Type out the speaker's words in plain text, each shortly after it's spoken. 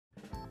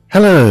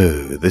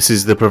Hello, this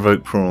is the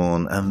Provoked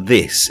Prawn, and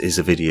this is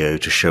a video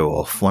to show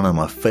off one of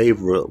my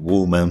favourite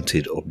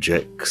wall-mounted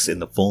objects in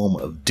the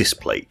form of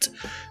Displate.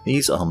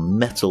 These are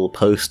metal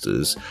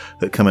posters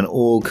that come in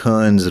all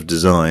kinds of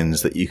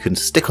designs that you can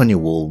stick on your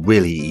wall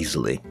really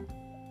easily.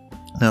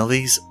 Now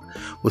these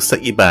will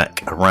set you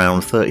back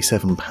around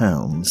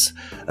 £37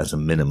 as a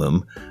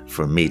minimum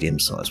for a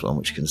medium-sized one,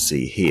 which you can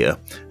see here,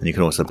 and you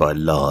can also buy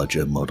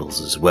larger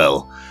models as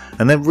well.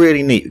 And they're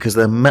really neat because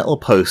they're metal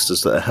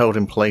posters that are held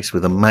in place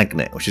with a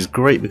magnet, which is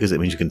great because it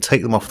means you can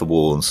take them off the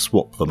wall and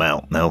swap them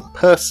out. Now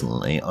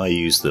personally I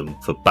use them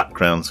for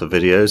backgrounds for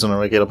videos on a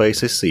regular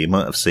basis, so you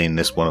might have seen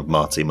this one of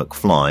Marty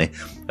McFly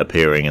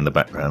appearing in the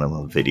background of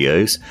my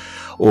videos,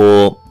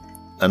 or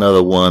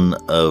another one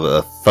of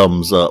a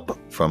thumbs up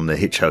from the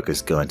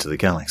Hitchhiker's Guide to the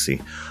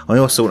Galaxy. I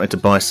also wanted to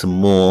buy some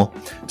more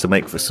to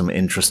make for some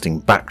interesting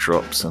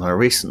backdrops, and I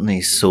recently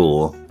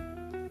saw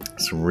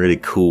some really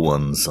cool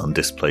ones on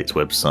Displate's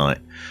website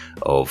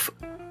of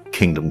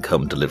Kingdom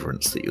Come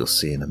Deliverance that you'll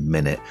see in a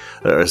minute.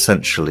 They're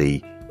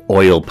essentially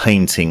oil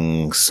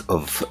paintings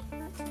of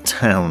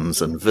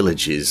towns and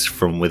villages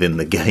from within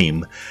the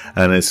game,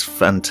 and it's a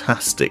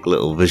fantastic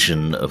little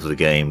vision of the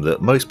game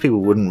that most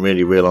people wouldn't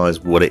really realise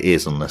what it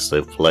is unless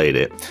they've played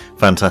it.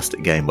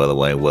 Fantastic game, by the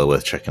way, well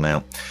worth checking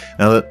out.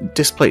 Now the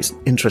Displate's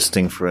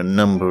interesting for a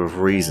number of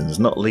reasons,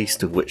 not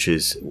least of which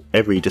is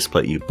every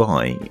Displate you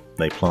buy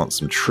they plant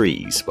some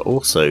trees, but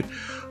also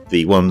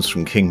the ones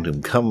from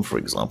Kingdom Come, for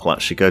example,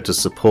 actually go to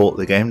support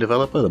the game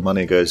developer. The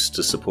money goes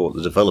to support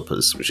the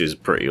developers, which is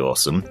pretty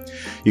awesome.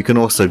 You can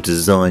also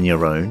design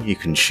your own. You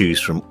can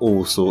choose from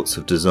all sorts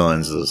of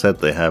designs. As I said,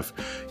 they have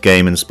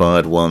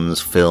game-inspired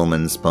ones,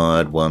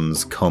 film-inspired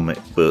ones, comic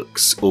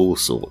books, all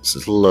sorts.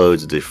 There's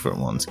loads of different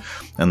ones,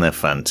 and they're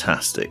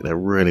fantastic. They're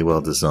really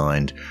well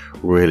designed,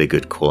 really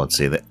good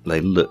quality.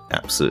 They look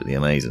absolutely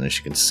amazing, as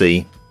you can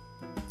see.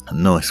 A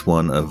nice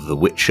one of The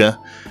Witcher,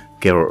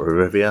 Geralt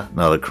of Rivia,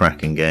 another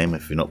cracking game.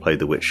 If you've not played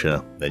The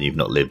Witcher, then you've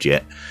not lived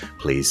yet.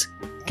 Please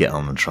get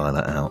on and try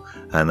that out.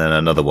 And then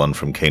another one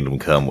from Kingdom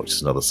Come, which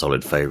is another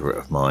solid favourite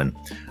of mine.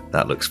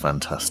 That looks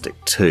fantastic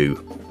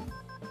too.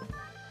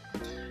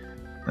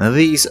 Now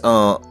these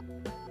are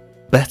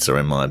better,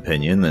 in my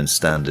opinion, than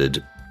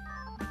standard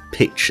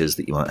pictures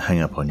that you might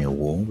hang up on your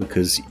wall,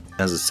 because,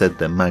 as I said,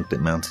 they're magnet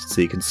mounted,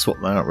 so you can swap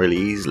them out really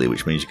easily,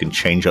 which means you can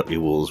change up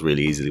your walls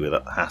really easily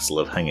without the hassle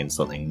of hanging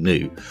something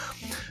new.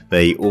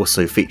 They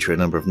also feature a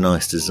number of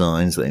nice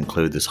designs that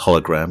include this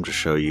hologram to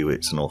show you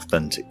it's an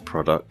authentic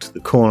product. The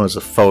corners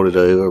are folded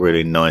over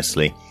really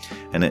nicely,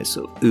 and it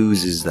sort of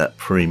oozes that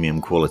premium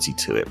quality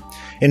to it.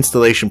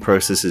 Installation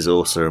process is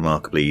also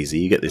remarkably easy.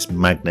 You get this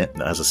magnet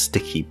that has a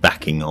sticky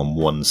backing on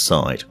one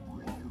side.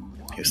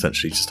 You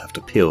essentially just have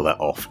to peel that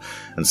off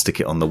and stick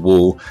it on the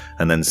wall,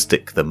 and then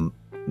stick the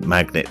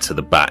magnet to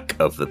the back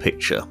of the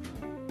picture.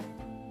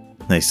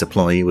 They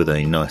supply you with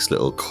a nice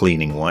little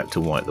cleaning wipe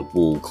to wipe the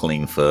wall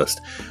clean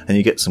first, and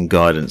you get some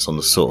guidance on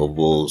the sort of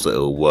walls that it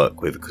will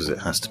work with, because it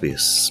has to be a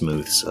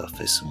smooth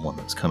surface and one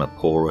that's kind of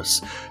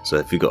porous, so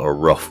if you've got a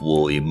rough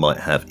wall you might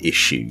have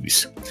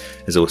issues.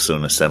 There's also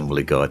an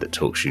assembly guide that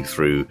talks you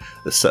through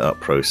the setup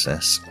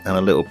process, and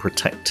a little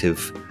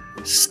protective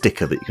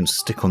sticker that you can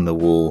stick on the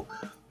wall,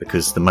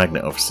 because the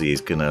magnet obviously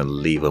is going to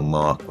leave a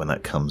mark when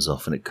that comes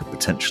off, and it could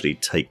potentially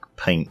take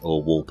paint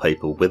or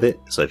wallpaper with it.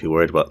 So if you're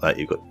worried about that,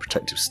 you've got a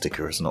protective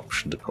sticker as an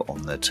option to put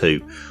on there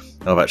too.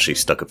 I've actually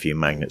stuck a few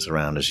magnets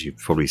around, as you've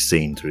probably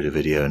seen through the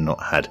video, and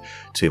not had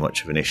too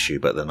much of an issue,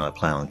 but then I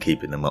plan on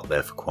keeping them up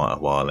there for quite a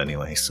while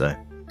anyway, so,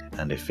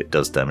 and if it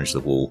does damage the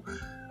wall,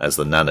 as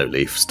the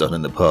nanoleaf's done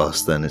in the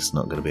past, then it's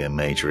not going to be a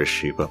major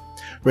issue. But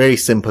really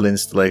simple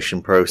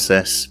installation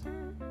process.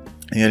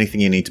 The only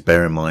thing you need to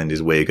bear in mind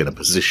is where you're going to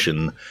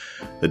position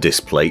the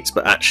Displates,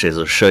 but actually, as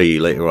I'll show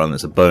you later on,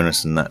 there's a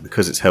bonus in that.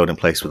 Because it's held in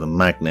place with a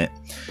magnet,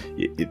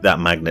 that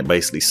magnet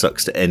basically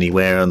sucks to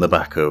anywhere on the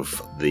back of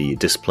the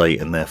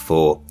Displate, and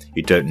therefore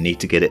you don't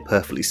need to get it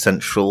perfectly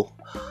central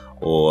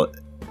or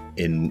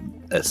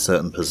in a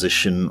certain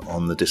position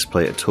on the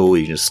Displate at all.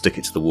 You just stick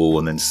it to the wall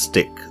and then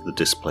stick the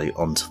Displate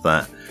onto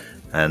that,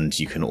 and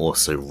you can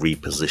also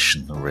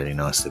reposition them really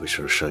nicely, which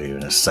I'll show you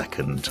in a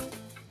second.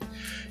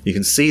 You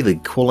can see the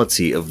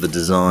quality of the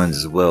designs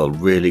as well,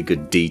 really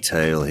good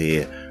detail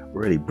here,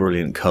 really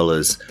brilliant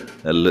colours,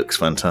 it looks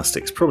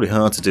fantastic. It's probably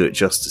hard to do it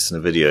justice in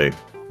a video,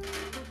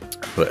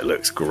 but it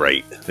looks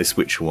great. This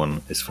Witcher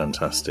one is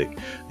fantastic,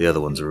 the other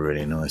ones are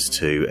really nice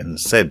too, and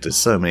said there's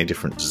so many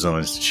different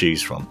designs to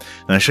choose from.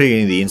 And I'll show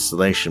you the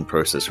installation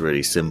process,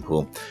 really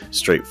simple,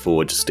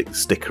 straightforward. Just stick the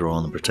sticker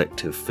on the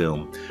protective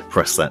film,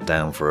 press that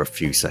down for a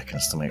few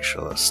seconds to make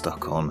sure that's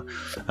stuck on,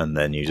 and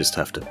then you just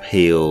have to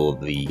peel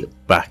the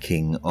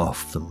backing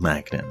off the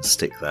magnet and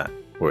stick that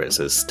where it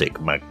says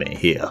stick magnet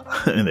here.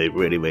 And they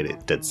really made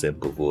it dead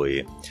simple for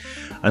you.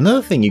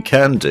 Another thing you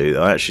can do,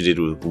 I actually did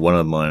with one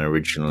of mine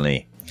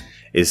originally,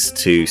 is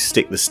to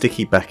stick the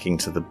sticky backing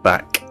to the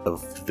back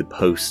of the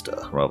poster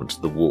rather than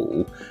to the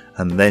wall,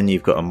 and then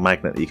you've got a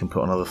magnet that you can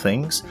put on other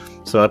things.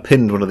 So I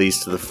pinned one of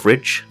these to the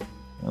fridge,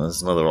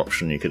 There's another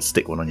option, you could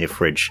stick one on your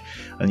fridge.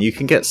 And you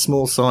can get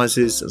small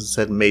sizes, as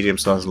I said, medium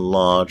size and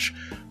large.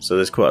 So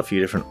there's quite a few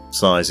different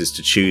sizes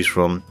to choose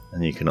from,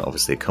 and you can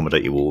obviously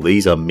accommodate your wall.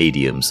 These are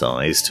medium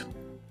sized.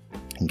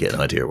 And get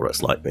an idea of what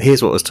it's like. But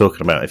here's what I was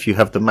talking about. If you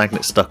have the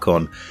magnet stuck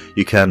on,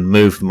 you can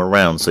move them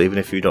around. So even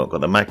if you've not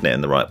got the magnet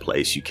in the right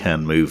place, you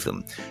can move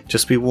them.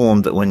 Just be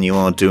warned that when you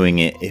are doing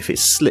it, if it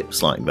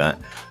slips like that,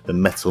 the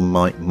metal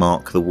might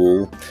mark the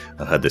wall.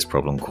 I've had this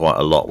problem quite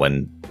a lot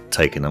when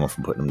taking them off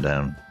and putting them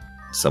down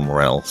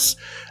somewhere else,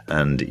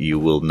 and you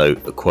will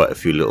note quite a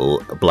few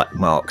little black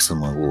marks on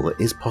my wall. It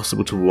is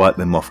possible to wipe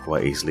them off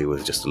quite easily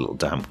with just a little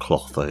damp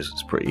cloth, though, so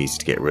it's pretty easy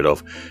to get rid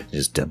of.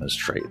 Just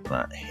demonstrate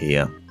that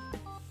here.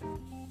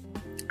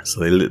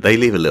 So they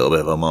leave a little bit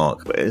of a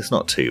mark, but it's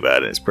not too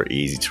bad, and it's pretty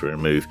easy to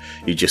remove.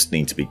 You just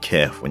need to be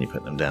careful when you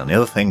put them down. The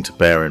other thing to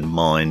bear in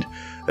mind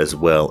as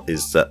well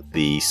is that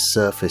the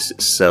surface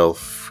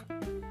itself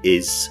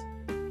is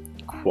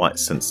quite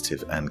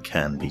sensitive and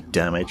can be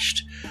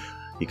damaged.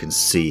 You can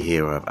see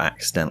here I've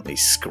accidentally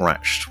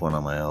scratched one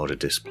of my older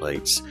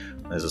Displates.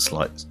 There's a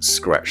slight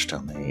scratch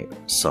down the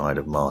side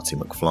of Marty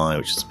McFly,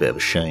 which is a bit of a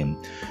shame.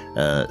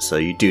 So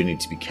you do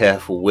need to be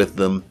careful with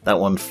them. That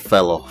one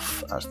fell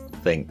off, I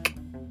think,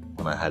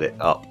 when I had it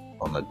up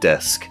on the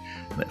desk,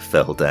 and it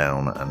fell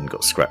down and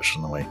got scratched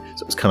on the way.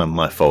 So it was kind of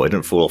my fault. It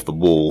didn't fall off the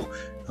wall.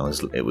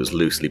 It was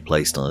loosely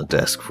placed on a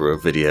desk for a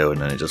video,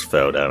 and then it just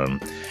fell down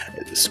and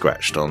it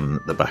scratched on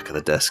the back of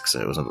the desk. So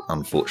it was an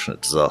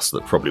unfortunate disaster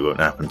that probably won't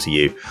happen to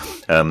you.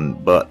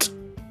 But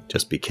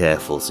just be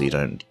careful so you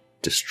don't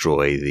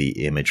destroy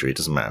the imagery. It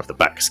doesn't matter if the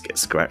backs get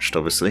scratched,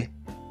 obviously.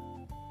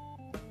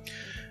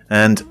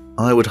 And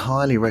I would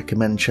highly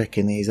recommend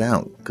checking these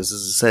out, because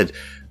as I said,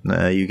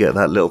 you get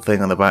that little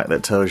thing on the back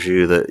that tells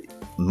you that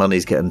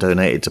money's getting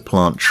donated to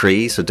plant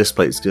trees. So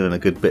Displate's doing a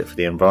good bit for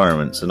the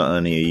environment. So not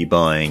only are you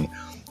buying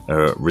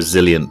a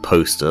resilient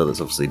poster that's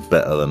obviously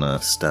better than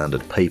a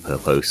standard paper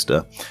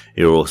poster,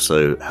 you're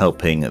also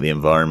helping the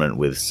environment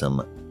with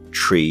some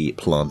tree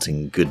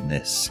planting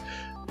goodness,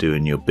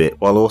 doing your bit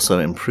while also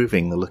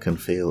improving the look and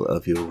feel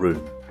of your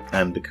room.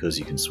 And because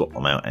you can swap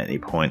them out at any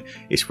point,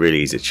 it's really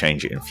easy to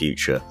change it in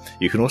future.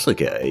 You can also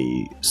get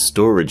a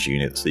storage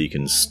unit so you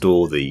can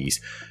store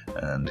these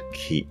and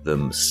keep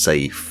them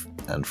safe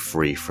and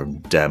free from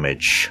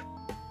damage.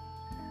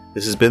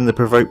 This has been the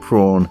Provoked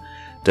Prawn.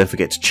 Don't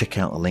forget to check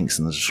out the links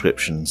in the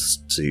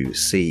descriptions to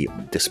see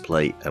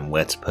Displate and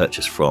where to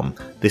purchase from.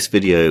 This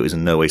video is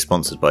in no way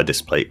sponsored by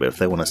Displate, but if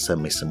they want to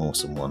send me some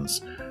awesome ones,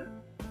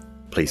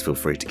 please feel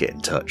free to get in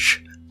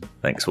touch.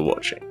 Thanks for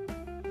watching.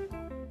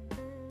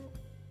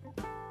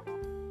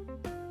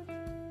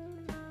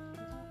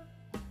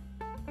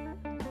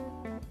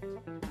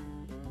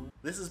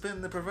 This has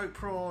been the Provoked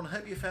Prawn.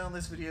 Hope you found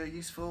this video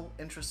useful,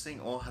 interesting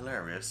or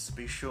hilarious.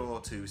 Be sure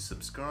to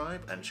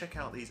subscribe and check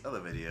out these other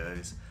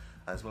videos,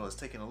 as well as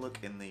taking a look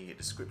in the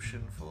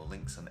description for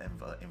links and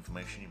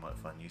information you might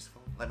find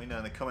useful. Let me know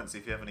in the comments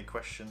if you have any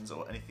questions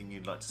or anything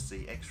you'd like to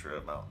see extra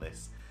about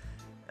this,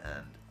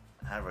 and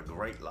have a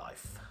great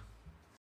life.